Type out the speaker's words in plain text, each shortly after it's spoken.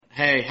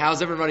Hey,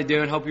 how's everybody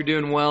doing? Hope you're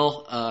doing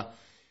well.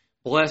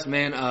 Blessed,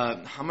 man.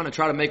 I'm going to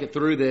try to make it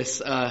through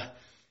this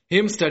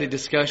hymn study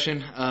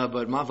discussion,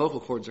 but my vocal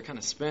cords are kind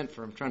of spent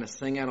from trying to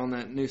sing out on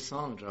that new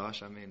song,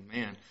 Josh. I mean,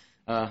 man.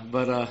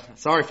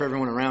 Sorry for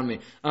everyone around me.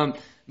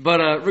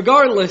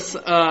 Regardless,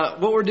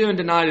 what we're doing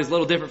tonight is a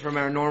little different from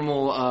our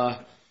normal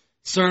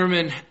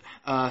sermon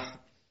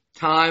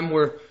time.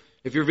 Where,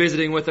 if you're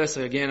visiting with us,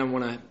 again, I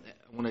want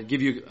to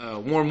give you a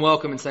warm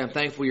welcome and say I'm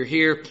thankful you're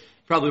here.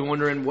 Probably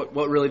wondering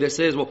what really this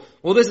is.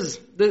 Well, this is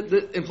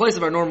in place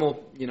of our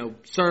normal,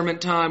 sermon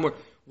time.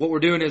 What we're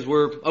doing is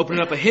we're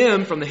opening up a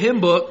hymn from the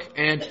hymn book,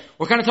 and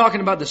we're kind of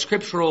talking about the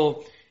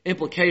scriptural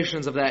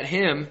implications of that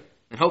hymn.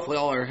 And hopefully,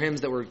 all our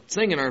hymns that we're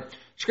singing are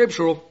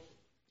scriptural.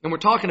 And we're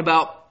talking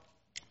about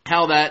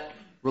how that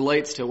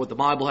relates to what the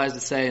Bible has to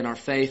say in our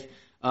faith.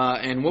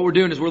 And what we're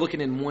doing is we're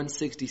looking in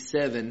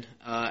 167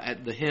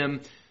 at the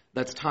hymn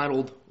that's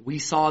titled "We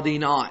Saw Thee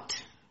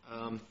Not."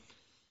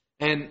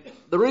 And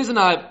the reason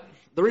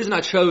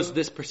I chose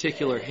this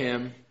particular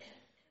hymn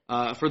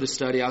for the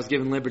study, I was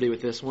given liberty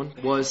with this one,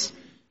 was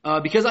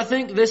because I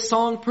think this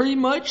song pretty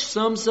much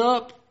sums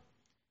up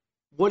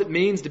what it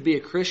means to be a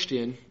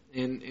Christian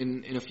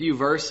in a few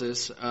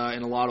verses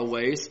in a lot of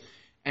ways.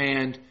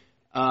 And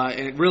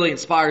it really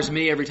inspires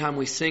me every time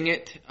we sing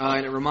it,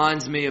 and it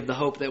reminds me of the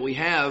hope that we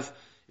have.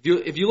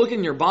 If you look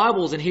in your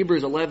Bibles in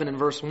Hebrews 11 and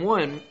verse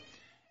 1,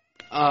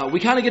 we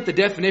kind of get the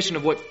definition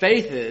of what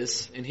faith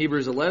is in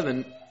Hebrews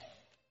 11.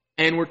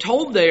 And we're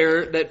told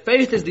there that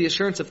faith is the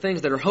assurance of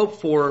things that are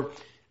hoped for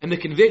and the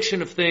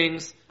conviction of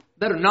things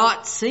that are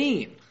not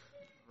seen.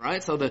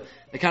 Right? So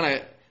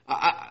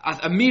I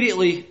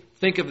immediately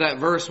think of that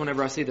verse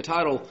whenever I see the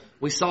title,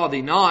 "We Saw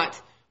Thee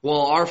Not."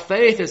 Well, our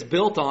faith is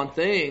built on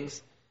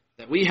things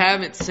that we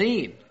haven't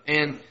seen.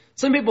 And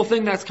some people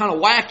think that's kind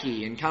of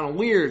wacky and kind of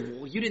weird.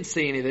 Well, you didn't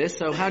see any of this,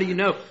 so how do you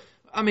know?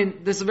 I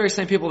mean, this is the very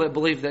same people that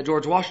believe that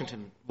George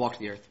Washington walked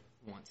the earth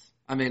once.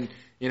 I mean,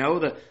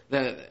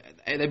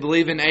 they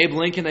believe in Abe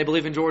Lincoln, they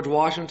believe in George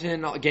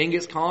Washington,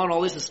 Genghis Khan,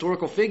 all these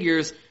historical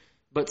figures,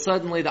 but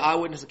suddenly the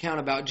eyewitness account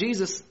about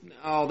Jesus,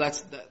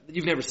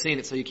 you've never seen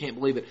it, so you can't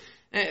believe it.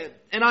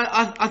 And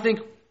I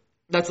think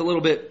that's a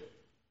little bit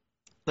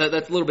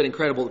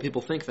incredible that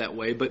people think that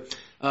way. But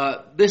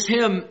this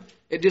hymn,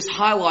 it just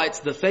highlights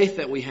the faith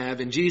that we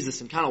have in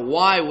Jesus and kind of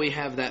why we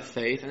have that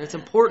faith. And it's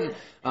important,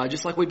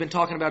 just like we've been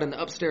talking about in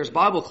the upstairs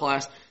Bible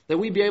class, that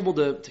we be able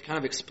to kind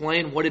of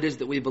explain what it is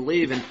that we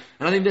believe. And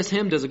I think this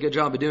hymn does a good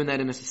job of doing that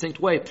in a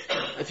succinct way.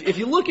 If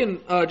you look in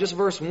just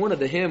verse 1 of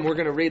the hymn, we're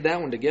going to read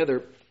that one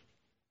together.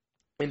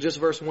 In just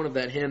verse 1 of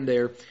that hymn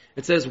there,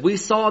 it says, "We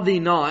saw thee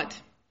not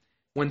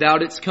when thou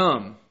didst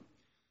come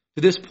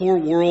to this poor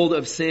world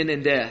of sin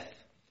and death,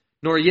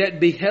 nor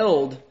yet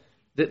beheld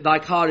thy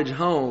cottage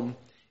home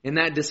in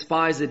that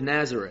despised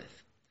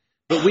Nazareth.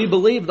 But we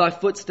believe thy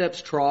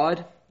footsteps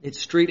trod its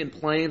street and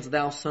plains,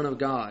 thou Son of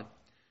God.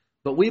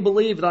 But we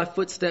believe thy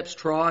footsteps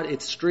trod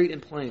its street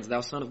and plains,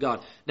 thou Son of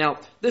God." Now,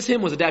 this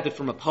hymn was adapted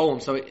from a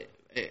poem, so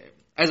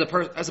as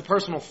a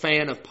personal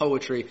fan of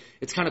poetry,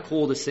 it's kind of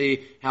cool to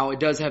see how it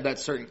does have that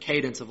certain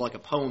cadence of like a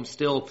poem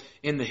still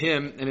in the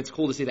hymn, and it's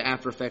cool to see the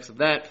after effects of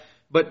that.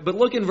 But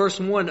look in verse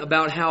 1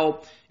 about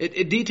how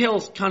it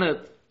details kind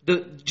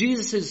of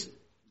Jesus'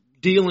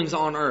 dealings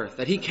on earth,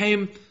 that he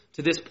came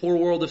to this poor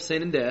world of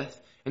sin and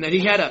death, and that he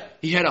had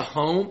a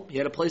home, he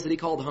had a place that he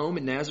called home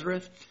in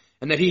Nazareth,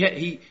 and that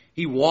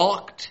he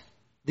walked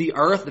the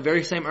earth, the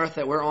very same earth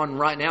that we're on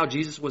right now,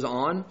 Jesus was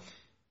on,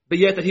 but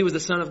yet that he was the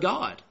Son of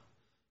God.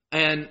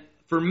 And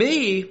for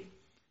me,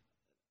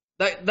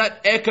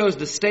 that echoes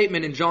the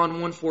statement in John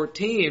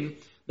 1:14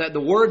 that the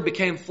Word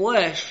became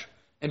flesh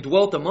and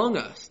dwelt among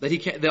us, that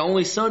the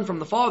only Son from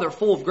the Father,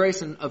 full of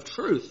grace and of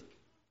truth.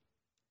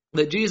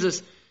 That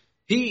Jesus,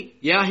 he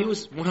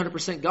was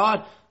 100%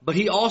 God, but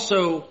he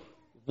also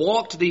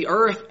walked the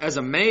earth as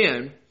a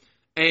man,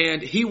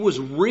 and he was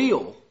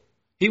real.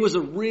 He was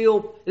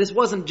this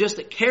wasn't just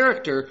a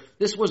character,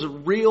 this was a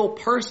real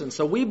person.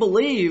 So we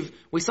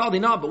saw thee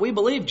not, but we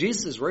believe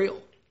Jesus is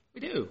real. We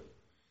do.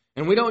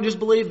 And we don't just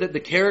believe that the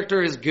character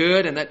is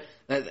good and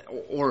that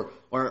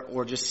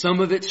or just some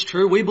of it's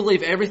true. We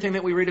believe everything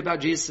that we read about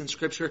Jesus in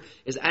Scripture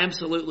is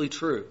absolutely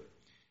true.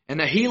 And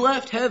that he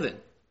left heaven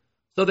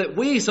so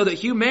that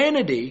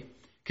humanity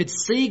could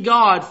see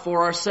God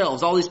for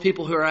ourselves. All these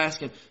people who are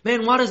asking,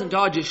 man, why doesn't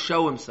God just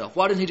show himself?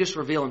 Why doesn't he just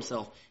reveal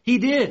himself? He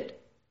did.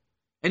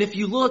 And if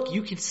you look,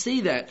 you can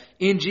see that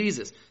in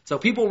Jesus. So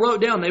people wrote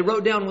down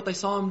what they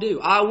saw him do.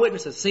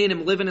 Eyewitnesses, seeing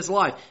him living his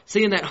life,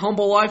 seeing that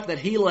humble life that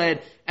he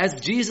led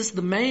as Jesus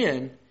the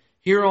man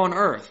here on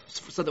earth,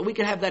 so that we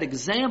could have that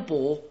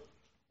example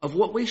of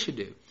what we should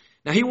do.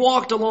 Now he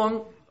walked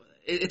along,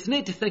 it's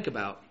neat to think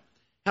about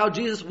how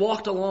Jesus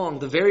walked along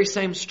the very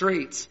same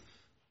streets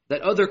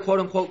that other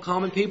quote-unquote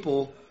common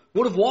people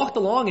would have walked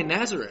along in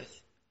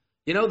Nazareth.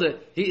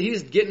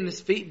 He's getting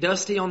his feet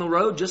dusty on the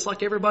road just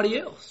like everybody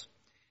else.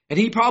 And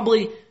he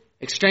probably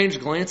exchanged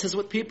glances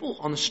with people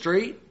on the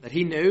street that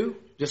he knew,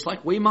 just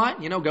like we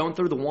might, going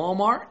through the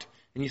Walmart,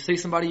 and you see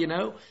somebody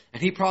and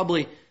he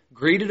probably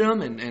greeted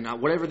them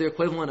and whatever the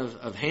equivalent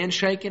of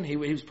handshaking, he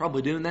was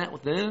probably doing that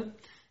with them.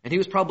 And he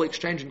was probably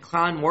exchanging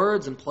kind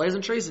words and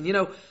pleasantries.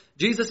 And,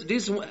 Jesus,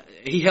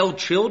 he held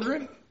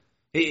children.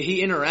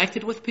 He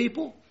interacted with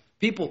people.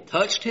 People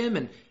touched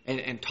him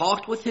and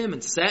talked with him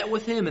and sat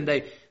with him. And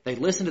they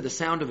listened to the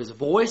sound of his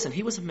voice. And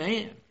he was a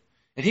man.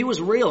 And he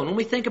was real. And when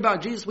we think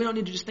about Jesus, we don't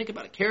need to just think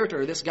about a character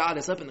or this guy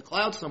that's up in the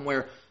clouds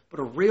somewhere, but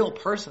a real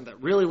person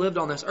that really lived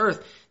on this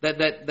earth,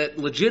 that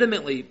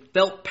legitimately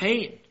felt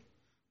pain.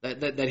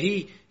 That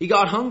he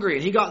got hungry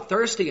and he got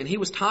thirsty and he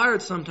was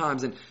tired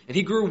sometimes and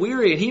he grew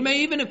weary and he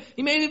may even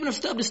have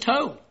stubbed his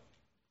toe.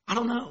 I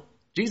don't know.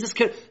 Jesus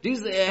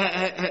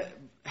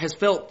has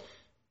felt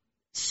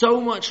so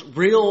much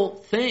real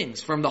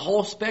things from the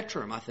whole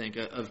spectrum, I think,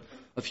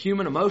 of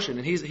human emotion,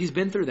 and he's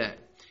been through that.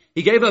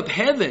 He gave up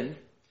heaven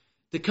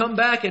to come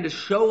back and to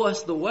show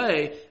us the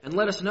way and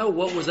let us know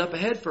what was up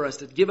ahead for us,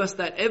 to give us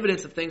that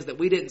evidence of things that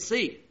we didn't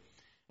see.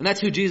 And that's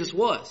who Jesus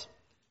was.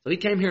 So he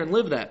came here and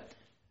lived that.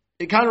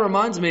 It kind of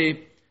reminds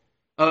me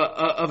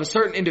of a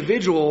certain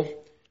individual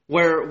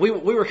where we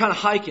were kind of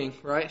hiking,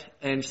 right?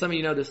 And some of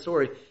you know this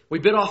story. We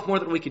bit off more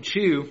than we could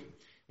chew.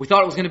 We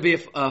thought it was going to be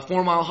a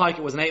 4-mile hike.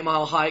 It was an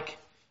 8-mile hike,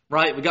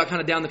 right? We got kind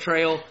of down the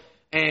trail.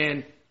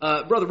 And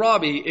Brother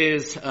Robbie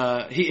is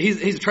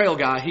he's a trail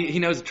guy. He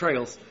knows the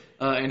trails.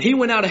 And he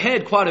went out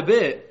ahead quite a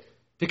bit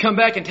to come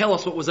back and tell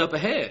us what was up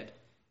ahead.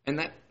 And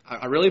that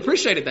I really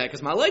appreciated that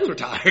because my legs were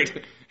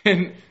tired.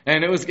 and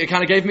it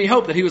kind of gave me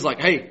hope that he was like,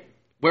 hey,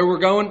 where we're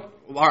going,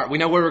 all right, we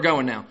know where we're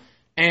going now.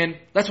 And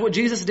that's what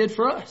Jesus did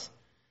for us.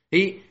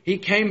 He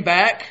came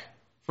back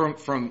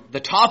from the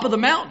top of the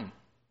mountain,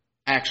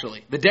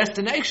 actually, the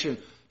destination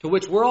to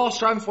which we're all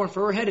striving for and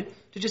for we're headed,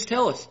 to just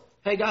tell us,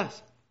 hey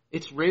guys,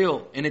 it's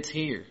real and it's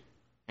here.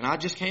 And I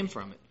just came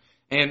from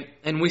it.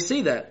 And we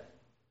see that.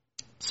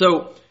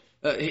 So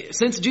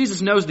since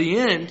Jesus knows the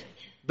end,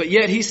 but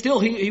yet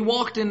he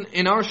walked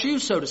in our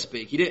shoes, so to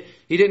speak. He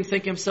didn't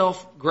think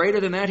himself greater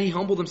than that. He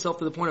humbled himself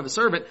to the point of a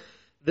servant.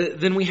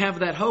 Then we have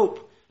that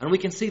hope, and we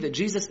can see that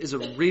Jesus is a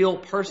real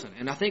person.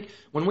 And I think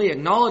when we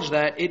acknowledge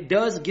that, it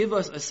does give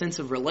us a sense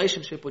of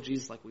relationship with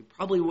Jesus like we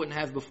probably wouldn't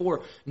have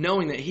before,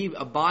 knowing that he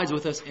abides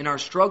with us in our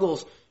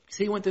struggles because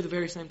he went through the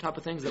very same type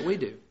of things that we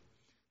do.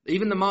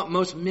 Even the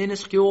most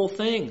minuscule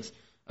things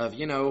of,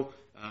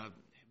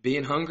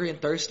 being hungry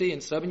and thirsty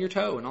and stubbing your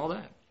toe and all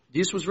that.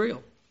 Jesus was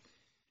real.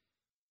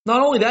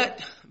 Not only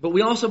that, but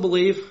we also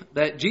believe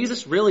that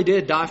Jesus really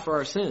did die for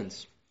our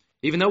sins.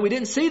 Even though we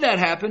didn't see that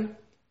happen,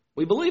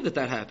 we believe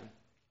that happened.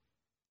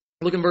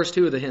 Look in verse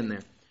 2 of the hymn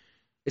there.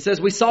 It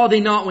says, we saw thee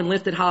not when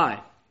lifted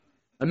high,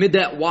 amid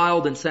that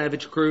wild and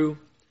savage crew,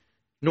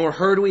 nor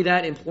heard we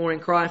that imploring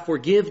cry,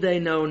 forgive, they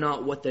know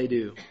not what they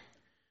do.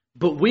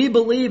 But we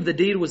believe the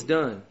deed was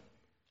done,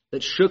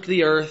 that shook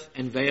the earth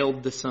and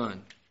veiled the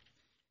sun.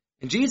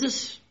 And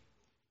Jesus,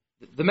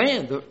 the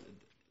man,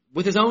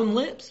 with his own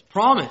lips,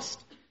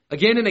 promised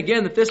again and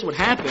again that this would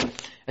happen.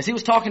 As he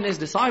was talking to his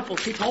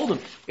disciples, he told them,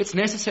 it's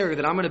necessary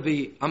that I'm going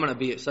to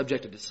be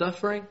subjected to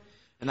suffering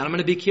and that I'm going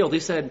to be killed. He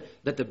said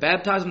that the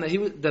baptism that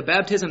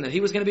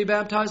he was going to be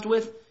baptized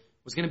with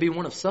was going to be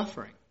one of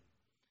suffering.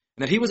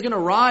 And that he was going to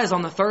rise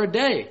on the third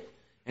day.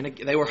 And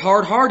they were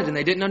hard-hearted and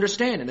they didn't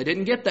understand and they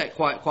didn't get that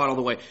quite all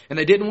the way. And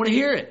they didn't want to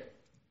hear it.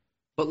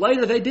 But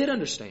later they did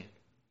understand.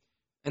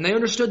 And they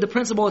understood the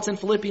principle that's in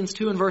Philippians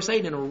 2 and verse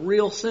 8 in a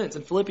real sense.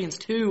 In Philippians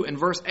 2 and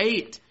verse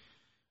 8,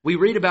 we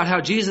read about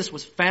how Jesus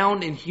was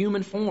found in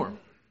human form,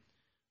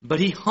 but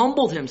he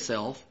humbled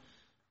himself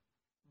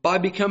by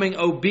becoming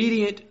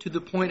obedient to the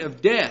point of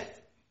death,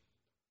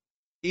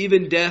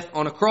 even death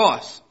on a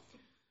cross.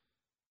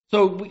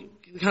 So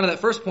kind of that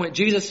first point,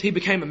 Jesus, he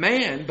became a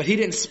man, but he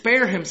didn't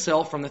spare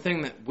himself from the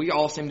thing that we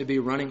all seem to be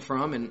running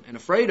from and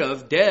afraid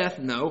of, death.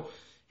 No,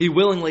 he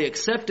willingly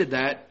accepted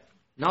that,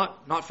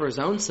 not for his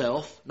own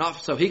self,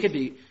 not so he could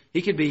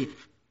be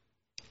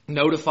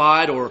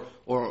notified or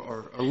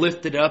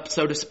lifted up,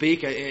 so to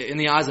speak, in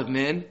the eyes of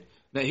men.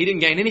 That he didn't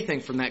gain anything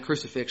from that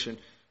crucifixion.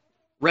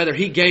 Rather,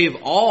 he gave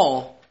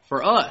all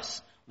for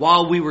us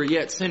while we were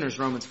yet sinners,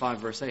 Romans 5,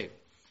 verse 8.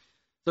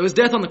 So his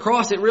death on the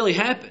cross, it really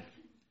happened.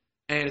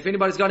 And if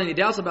anybody's got any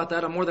doubts about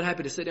that, I'm more than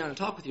happy to sit down and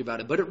talk with you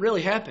about it. But it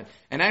really happened.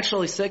 And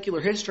actually,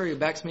 secular history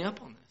backs me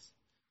up on this.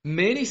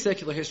 Many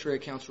secular history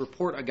accounts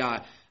report a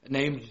guy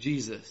named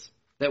Jesus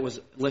that was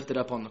lifted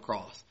up on the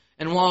cross.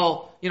 And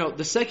while,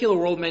 the secular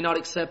world may not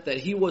accept that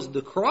he was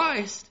the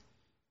Christ,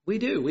 we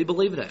do. We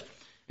believe that.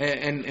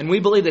 And we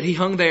believe that he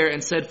hung there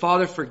and said,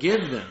 Father,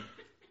 forgive them.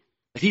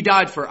 That he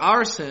died for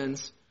our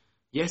sins.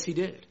 Yes, he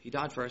did. He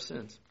died for our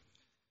sins.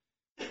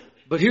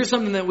 But here's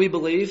something that we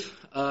believe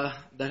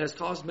that has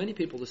caused many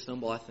people to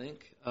stumble, I think,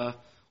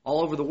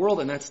 all over the world.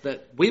 And that's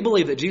that we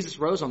believe that Jesus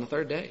rose on the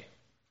third day.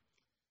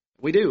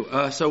 We do.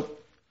 So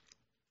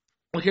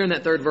look here in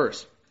that third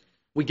verse.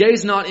 We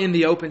gaze not in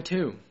the open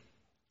tomb.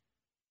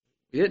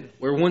 We didn't.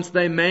 Where once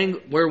thy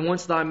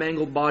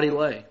mangled body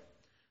lay,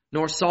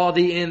 nor saw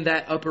thee in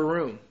that upper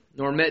room,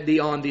 nor met thee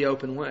on the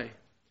open way.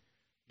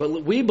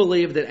 But we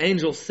believe that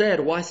angels said,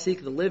 why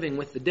seek the living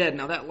with the dead?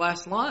 Now that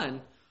last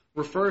line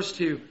refers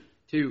to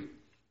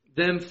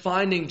them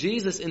finding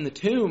Jesus in the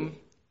tomb,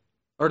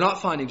 or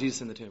not finding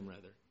Jesus in the tomb,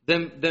 rather.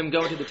 Them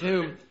going to the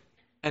tomb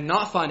and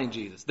not finding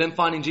Jesus. Them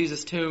finding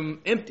Jesus'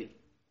 tomb empty,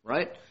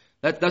 right?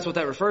 That's what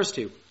that refers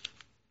to.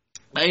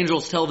 The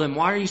angels tell them,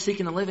 why are you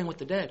seeking the living with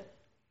the dead?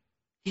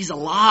 He's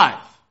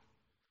alive.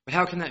 But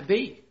how can that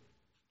be?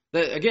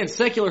 Again,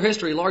 secular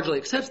history largely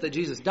accepts that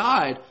Jesus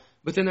died,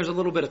 but then there's a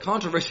little bit of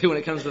controversy when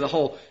it comes to the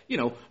whole,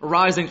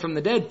 arising from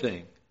the dead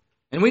thing.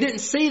 And we didn't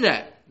see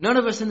that. None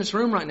of us in this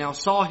room right now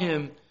saw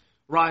him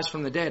rise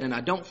from the dead. And I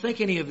don't think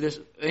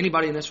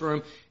anybody in this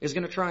room is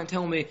going to try and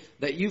tell me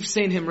that you've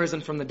seen him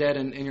risen from the dead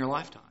in your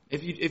lifetime.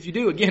 If you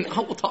do, again,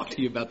 I will talk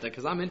to you about that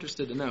because I'm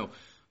interested to know.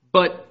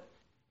 But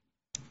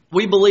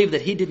we believe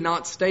that he did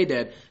not stay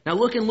dead. Now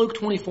look in Luke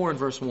 24 and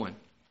verse 1.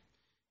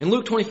 In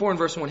Luke 24 and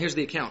verse 1, here's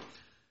the account.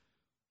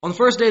 On the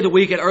first day of the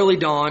week at early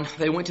dawn,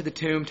 they went to the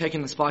tomb,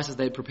 taking the spices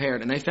they had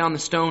prepared, and they found the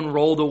stone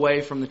rolled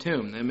away from the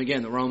tomb. And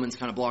again, the Romans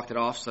kind of blocked it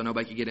off so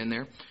nobody could get in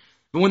there.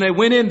 But when they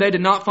went in, they did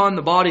not find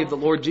the body of the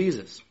Lord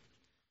Jesus.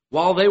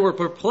 While they were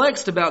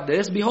perplexed about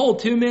this, behold,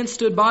 two men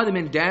stood by them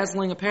in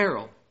dazzling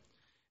apparel.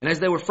 And as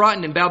they were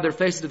frightened and bowed their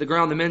faces to the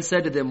ground, the men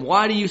said to them,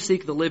 why do you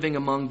seek the living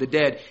among the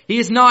dead? He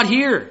is not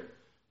here,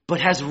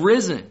 but has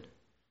risen.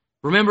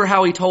 Remember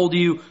how he told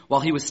you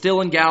while he was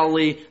still in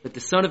Galilee that the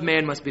Son of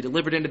Man must be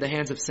delivered into the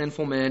hands of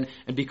sinful men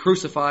and be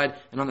crucified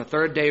and on the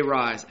third day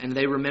rise. And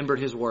they remembered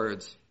his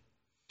words.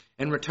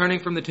 And returning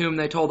from the tomb,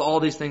 they told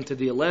all these things to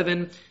the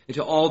 11 and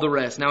to all the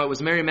rest. Now it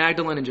was Mary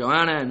Magdalene and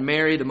Joanna and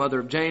Mary, the mother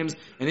of James,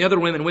 and the other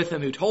women with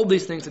them who told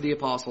these things to the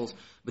apostles.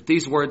 But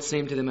these words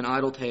seemed to them an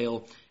idle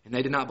tale, and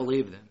they did not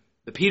believe them.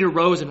 But Peter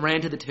rose and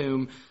ran to the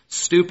tomb,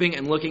 stooping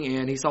and looking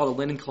in. He saw the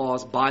linen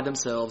cloths by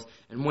themselves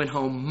and went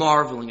home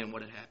marveling at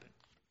what had happened.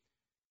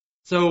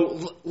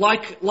 So,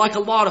 like a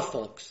lot of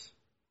folks,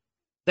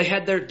 they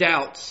had their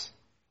doubts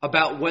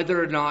about whether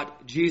or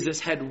not Jesus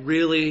had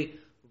really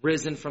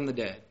risen from the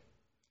dead.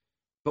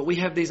 But we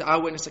have these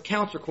eyewitness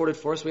accounts recorded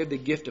for us. We have the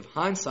gift of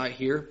hindsight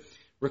here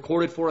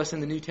recorded for us in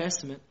the New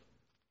Testament.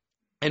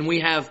 And we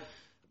have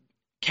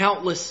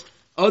countless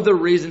other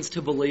reasons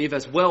to believe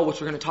as well,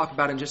 which we're going to talk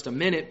about in just a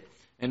minute,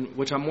 and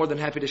which I'm more than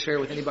happy to share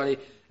with anybody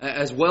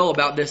as well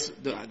about this.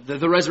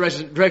 The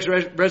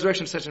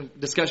resurrection session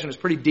discussion is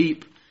pretty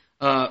deep.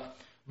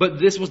 But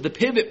this was the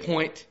pivot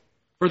point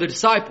for the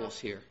disciples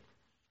here.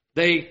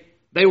 They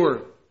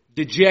were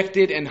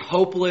dejected and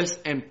hopeless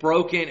and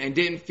broken and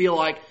didn't feel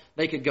like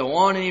they could go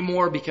on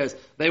anymore because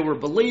they were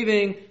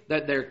believing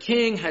that their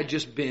king had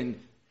just been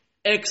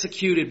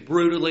executed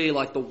brutally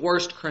like the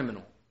worst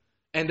criminal.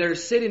 And they're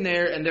sitting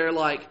there and they're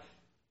like,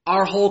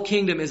 our whole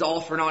kingdom is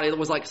all for naught. It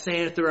was like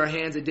sand through our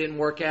hands. It didn't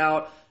work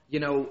out.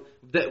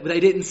 They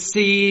didn't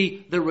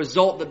see the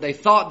result that they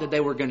thought that they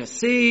were going to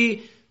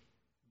see.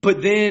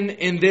 But then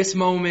in this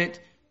moment,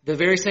 the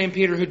very same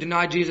Peter who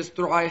denied Jesus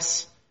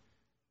thrice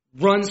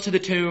runs to the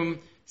tomb,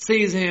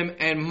 sees him,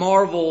 and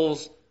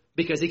marvels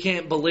because he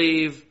can't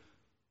believe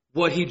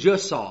what he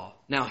just saw.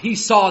 Now, he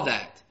saw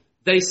that.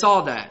 They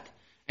saw that.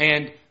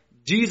 And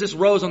Jesus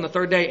rose on the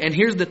third day. And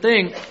here's the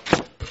thing.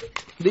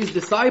 These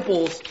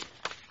disciples,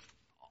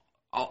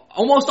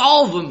 almost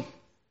all of them,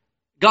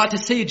 got to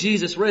see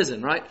Jesus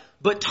risen, right?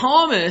 But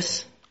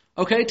Thomas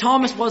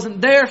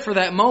wasn't there for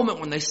that moment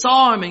when they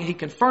saw him and he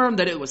confirmed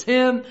that it was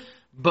him.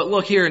 But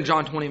look here in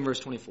John 20 and verse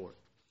 24.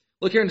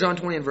 Look here in John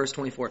 20 and verse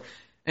 24.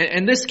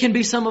 And this can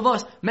be some of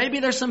us. Maybe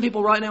there's some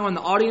people right now in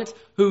the audience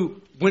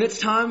who, when it's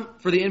time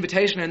for the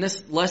invitation and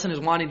this lesson is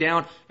winding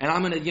down and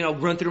I'm going to,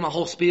 run through my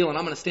whole spiel and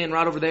I'm going to stand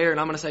right over there and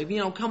I'm going to say,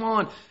 come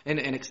on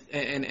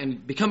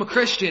and become a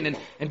Christian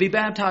and be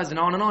baptized and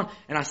on and on.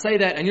 And I say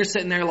that and you're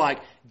sitting there like,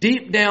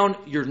 deep down,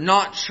 you're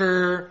not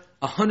sure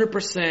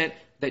 100%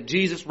 that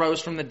Jesus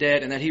rose from the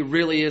dead and that he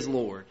really is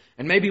Lord.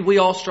 And maybe we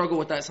all struggle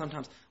with that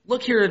sometimes.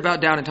 Look here about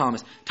Doubting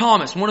Thomas.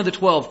 Thomas, one of the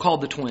 12, called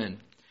the twin,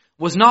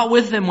 was not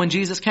with them when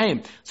Jesus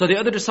came. So the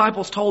other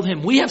disciples told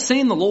him, we have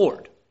seen the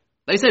Lord.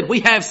 They said,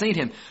 we have seen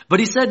him. But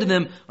he said to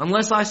them,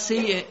 unless I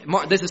see,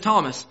 this is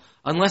Thomas,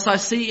 unless I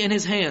see in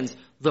his hands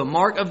the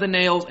mark of the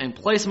nails and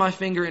place my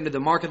finger into the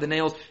mark of the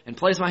nails and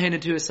place my hand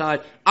into his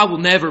side, I will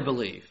never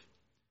believe.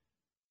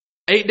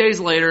 8 days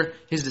later,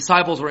 his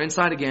disciples were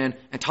inside again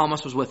and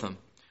Thomas was with them.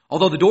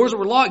 Although the doors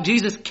were locked,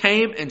 Jesus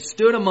came and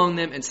stood among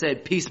them and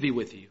said, peace be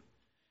with you.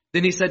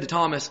 Then he said to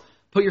Thomas,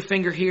 put your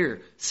finger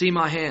here, see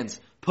my hands.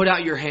 Put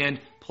out your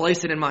hand,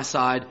 place it in my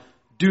side.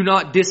 Do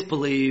not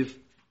disbelieve,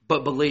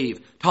 but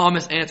believe.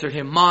 Thomas answered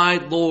him, my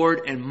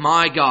Lord and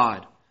my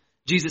God.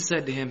 Jesus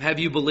said to him, have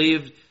you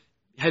believed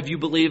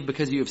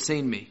because you have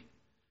seen me?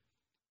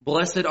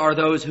 Blessed are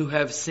those who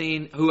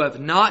have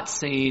not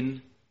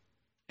seen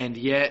and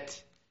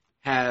yet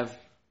have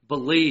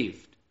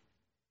believed.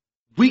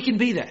 We can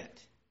be that.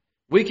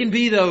 We can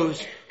be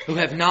those who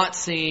have not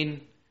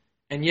seen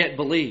and yet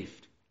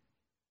believed.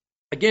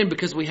 Again,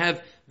 because we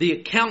have the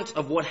account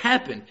of what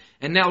happened.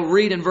 And now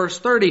read in verse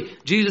 30,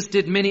 Jesus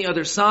did many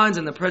other signs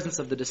in the presence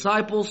of the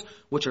disciples,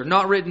 which are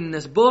not written in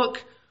this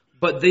book,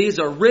 but these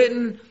are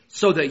written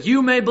so that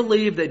you may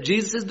believe that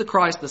Jesus is the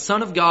Christ, the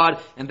Son of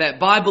God, and that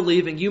by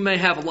believing you may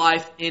have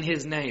life in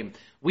his name.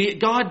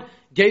 God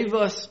gave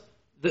us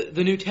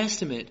the New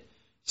Testament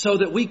so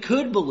that we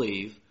could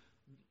believe,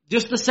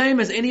 just the same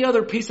as any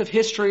other piece of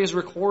history is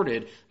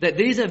recorded, that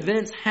these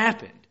events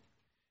happened.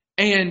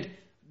 And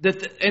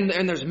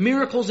there's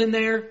miracles in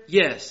there,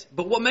 yes.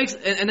 But what makes,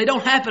 and they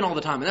don't happen all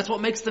the time, and that's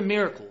what makes them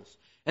miracles.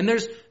 And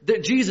there's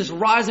Jesus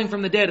rising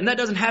from the dead, and that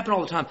doesn't happen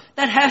all the time.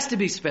 That has to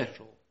be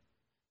special.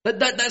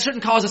 That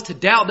shouldn't cause us to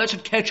doubt. That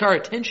should catch our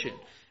attention.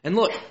 And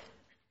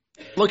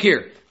look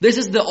here. This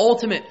is the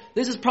ultimate,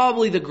 this is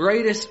probably the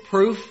greatest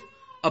proof,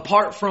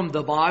 apart from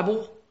the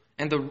Bible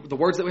and the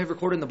words that we have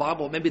recorded in the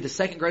Bible, maybe the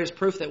second greatest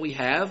proof that we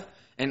have,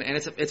 and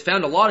it's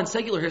found a lot in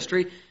secular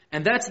history,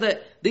 and that's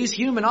that these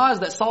human eyes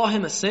that saw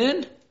him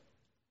ascend,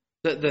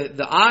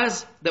 the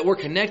eyes that were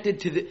connected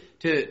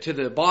to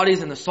the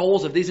bodies and the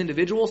souls of these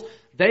individuals,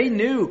 they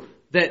knew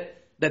that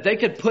they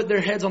could put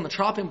their heads on the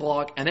chopping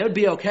block and they would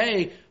be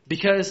okay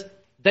because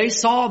they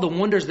saw the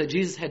wonders that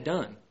Jesus had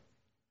done.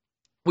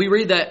 We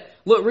read that,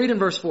 look, read in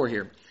verse 4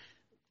 here.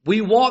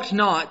 We walked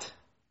not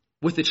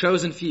with the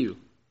chosen few,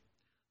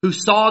 who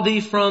saw thee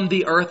from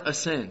the earth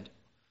ascend,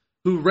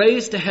 who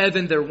raised to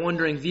heaven their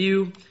wondering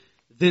view,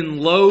 then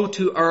low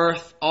to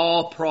earth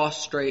all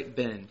prostrate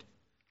bend.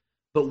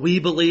 But we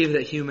believe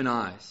that human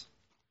eyes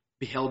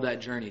beheld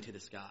that journey to the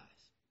skies.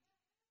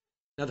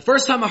 Now, the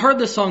first time I heard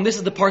this song, this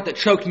is the part that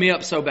choked me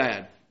up so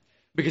bad.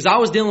 Because I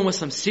was dealing with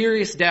some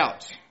serious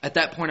doubts at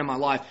that point in my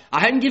life. I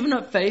hadn't given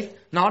up faith,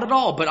 not at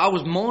all, but I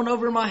was mulling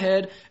over in my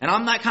head, and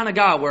I'm that kind of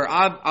guy where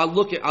I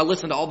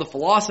listen to all the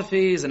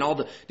philosophies and all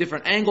the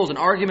different angles and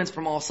arguments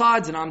from all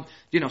sides, and I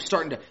was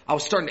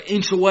starting to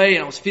inch away,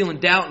 and I was feeling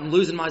doubt and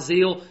losing my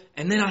zeal,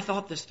 and then I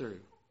thought this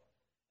through.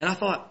 And I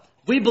thought,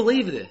 we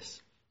believe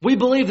this. We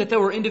believe that there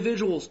were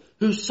individuals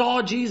who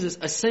saw Jesus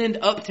ascend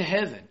up to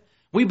heaven.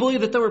 We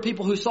believe that there were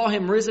people who saw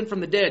him risen from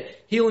the dead,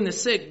 healing the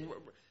sick,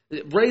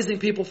 raising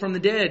people from the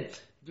dead,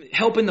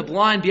 helping the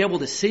blind be able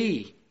to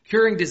see,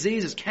 curing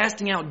diseases,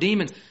 casting out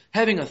demons,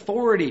 having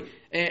authority.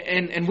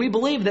 And we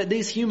believe that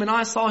these human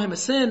eyes saw him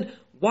ascend.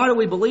 Why do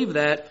we believe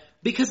that?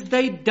 Because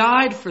they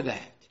died for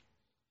that.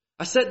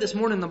 I said this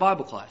morning in the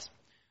Bible class.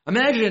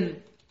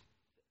 Imagine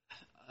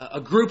a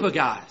group of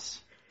guys,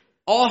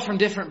 all from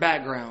different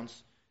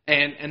backgrounds,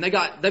 and they've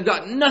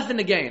got nothing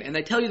to gain, and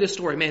they tell you this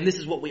story. Man, this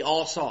is what we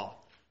all saw.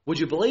 Would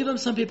you believe them?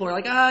 Some people are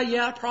like,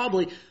 yeah,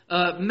 probably,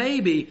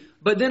 maybe.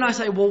 But then I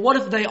say, well, what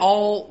if they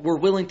all were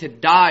willing to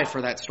die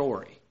for that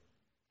story?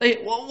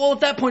 Well,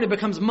 at that point, it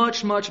becomes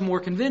much, much more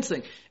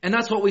convincing. And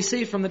that's what we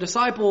see from the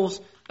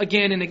disciples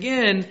again and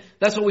again.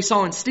 That's what we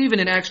saw in Stephen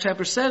in Acts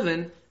chapter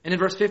 7 and in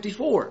verse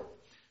 54.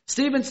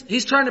 Stephen,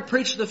 he's trying to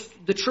preach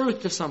the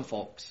truth to some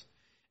folks.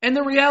 And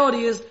the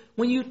reality is,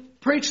 when you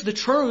preach the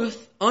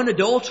truth,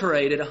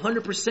 unadulterated,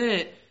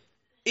 100%,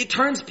 it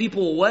turns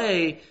people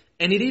away,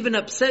 and it even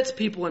upsets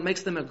people and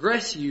makes them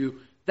aggress you.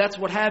 That's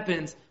what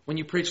happens when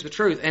you preach the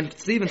truth. And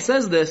Stephen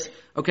says this,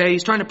 okay,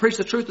 he's trying to preach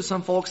the truth to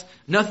some folks,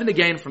 nothing to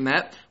gain from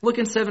that. Look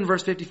in 7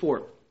 verse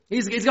 54.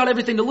 He's got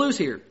everything to lose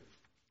here.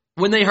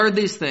 When they heard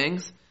these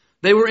things,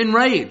 they were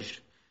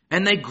enraged,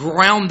 and they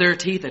ground their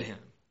teeth at him.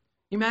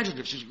 Imagine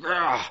it, just,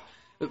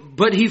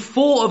 but he,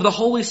 full of the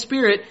Holy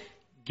Spirit,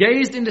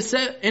 gazed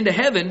into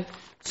heaven,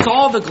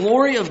 saw the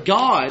glory of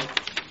God,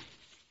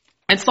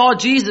 and saw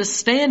Jesus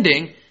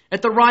standing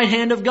at the right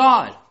hand of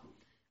God.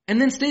 And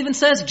then Stephen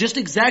says just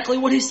exactly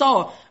what he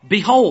saw.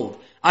 Behold,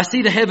 I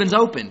see the heavens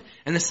open,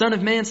 and the Son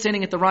of Man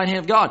standing at the right hand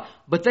of God.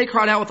 But they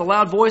cried out with a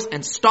loud voice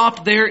and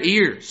stopped their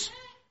ears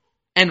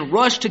and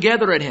rushed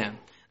together at him.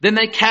 Then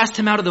they cast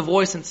him out of the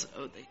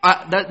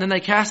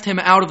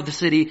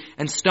city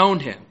and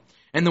stoned him.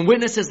 And the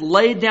witnesses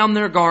laid down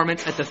their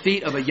garments at the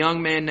feet of a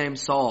young man named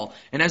Saul.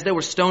 And as they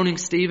were stoning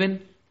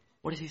Stephen,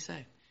 what does he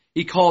say?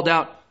 He called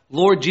out,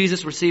 Lord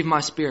Jesus, receive my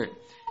spirit.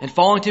 And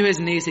falling to his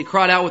knees, he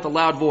cried out with a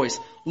loud voice,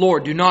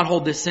 Lord, do not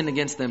hold this sin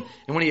against them.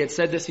 And when he had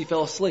said this, he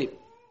fell asleep.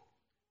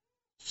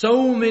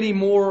 So many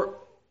more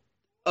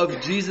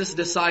of Jesus'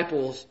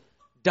 disciples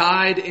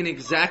died in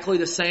exactly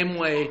the same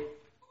way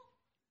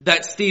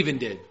that Stephen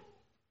did.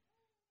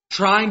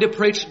 Trying to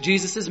preach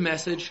Jesus'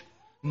 message,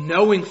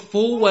 knowing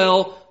full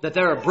well that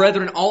there are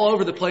brethren all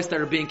over the place that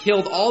are being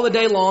killed all the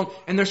day long,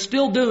 and they're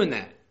still doing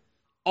that.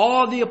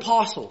 All the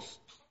apostles,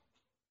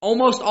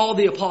 almost all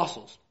the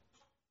apostles,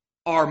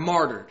 are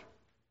martyred.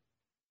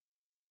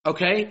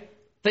 Okay?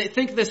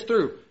 Think this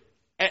through.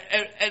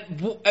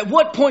 At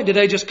what point did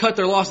they just cut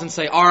their loss and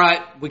say, all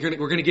right, we're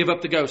going to give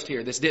up the ghost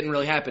here. This didn't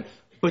really happen.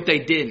 But they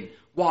didn't.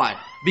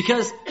 Why?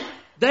 Because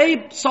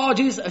they saw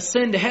Jesus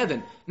ascend to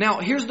heaven.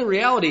 Now, here's the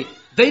reality.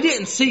 They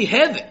didn't see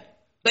heaven.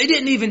 They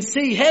didn't even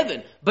see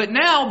heaven. But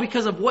now,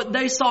 because of what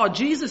they saw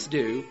Jesus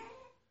do,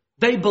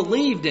 they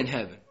believed in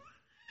heaven.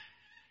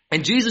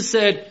 And Jesus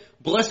said,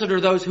 blessed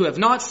are those who have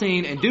not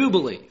seen and do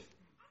believe.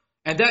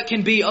 And that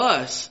can be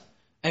us,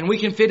 and we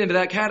can fit into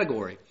that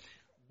category.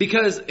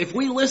 Because if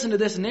we listen to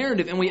this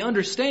narrative and we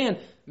understand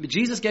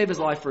Jesus gave his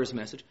life for his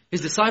message, his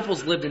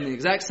disciples lived in the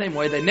exact same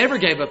way, they never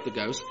gave up the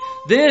ghost,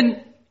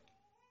 then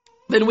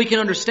we can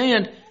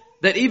understand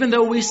that even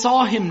though we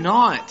saw him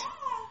not,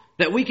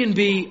 that we can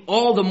be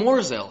all the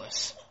more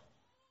zealous.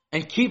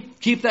 and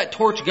keep that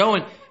torch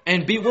going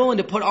and be willing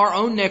to put our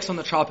own necks on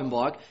the chopping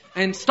block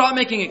and stop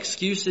making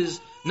excuses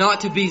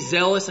not to be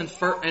zealous and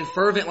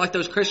fervent like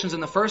those Christians in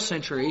the first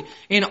century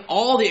in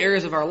all the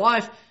areas of our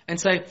life and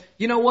say,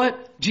 you know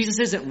what? Jesus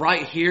isn't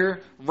right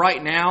here,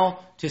 right now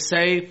to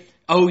say,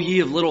 "O ye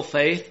of little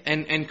faith,"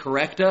 and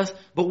correct us.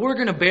 But we're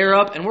going to bear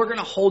up and we're going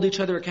to hold each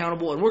other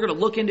accountable and we're going to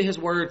look into His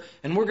Word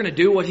and we're going to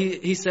do what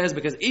He says,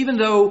 because even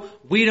though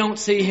we don't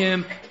see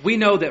Him, we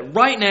know that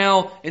right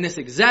now, in this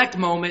exact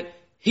moment,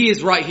 He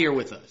is right here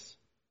with us.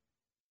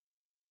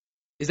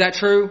 Is that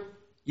true?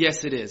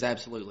 Yes, it is.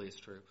 Absolutely, it's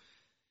true.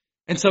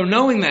 And so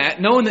knowing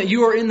that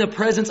you are in the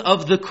presence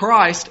of the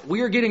Christ,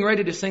 we are getting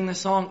ready to sing this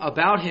song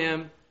about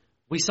Him,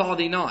 "We Saw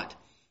Thee Not."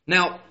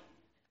 Now,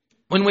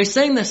 when we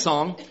sing this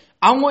song,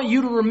 I want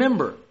you to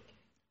remember,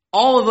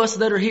 all of us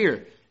that are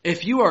here,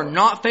 if you are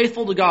not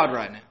faithful to God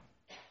right now,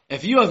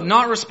 if you have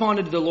not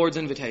responded to the Lord's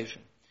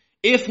invitation,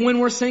 if when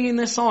we're singing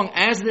this song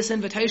as this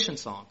invitation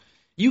song,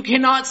 you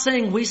cannot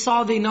sing, "We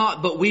saw thee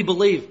not, but we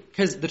believe,"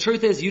 because the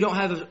truth is you don't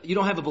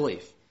have a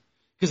belief.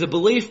 Because a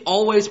belief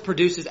always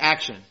produces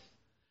action.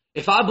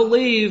 If I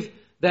believe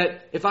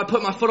that if I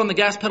put my foot on the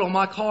gas pedal of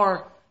my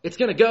car, it's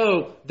going to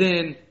go,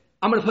 then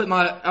I'm going to put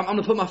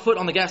my foot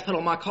on the gas pedal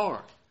of my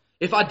car.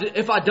 If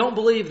I don't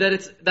believe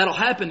that that'll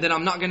happen, then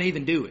I'm not going to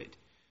even do it.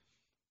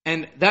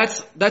 And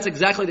that's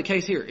exactly the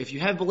case here. If you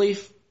have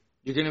belief,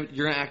 you're going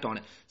to act on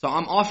it. So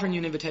I'm offering you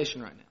an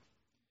invitation right now.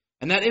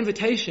 And that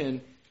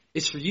invitation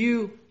is for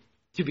you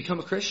to become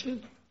a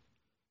Christian,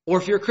 or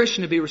if you're a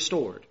Christian, to be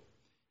restored.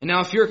 And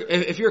now, if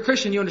you're a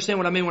Christian, you understand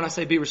what I mean when I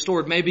say be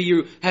restored. Maybe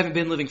you haven't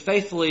been living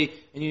faithfully,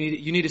 and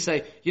you need to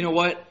say, you know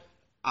what,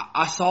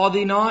 I saw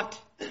thee not,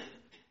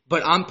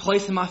 but I'm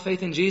placing my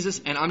faith in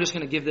Jesus, and I'm just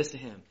going to give this to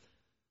Him.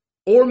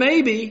 Or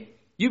maybe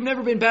you've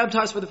never been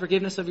baptized for the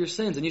forgiveness of your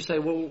sins, and you say,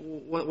 well,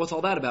 what's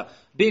all that about?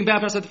 Being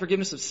baptized for the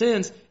forgiveness of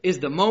sins is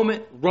the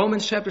moment,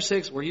 Romans chapter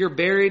 6, where you're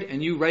buried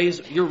and you're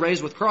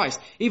raised with Christ.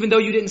 Even though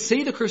you didn't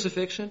see the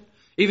crucifixion,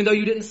 even though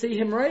you didn't see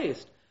Him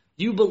raised,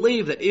 you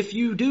believe that if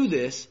you do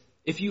this,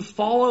 if you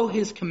follow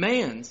His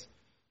commands,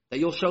 that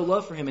you'll show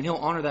love for Him and He'll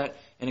honor that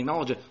and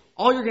acknowledge it.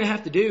 All you're going to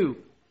have to do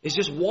is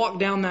just walk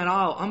down that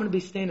aisle. I'm going to be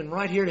standing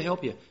right here to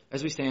help you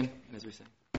as we stand and as we sing.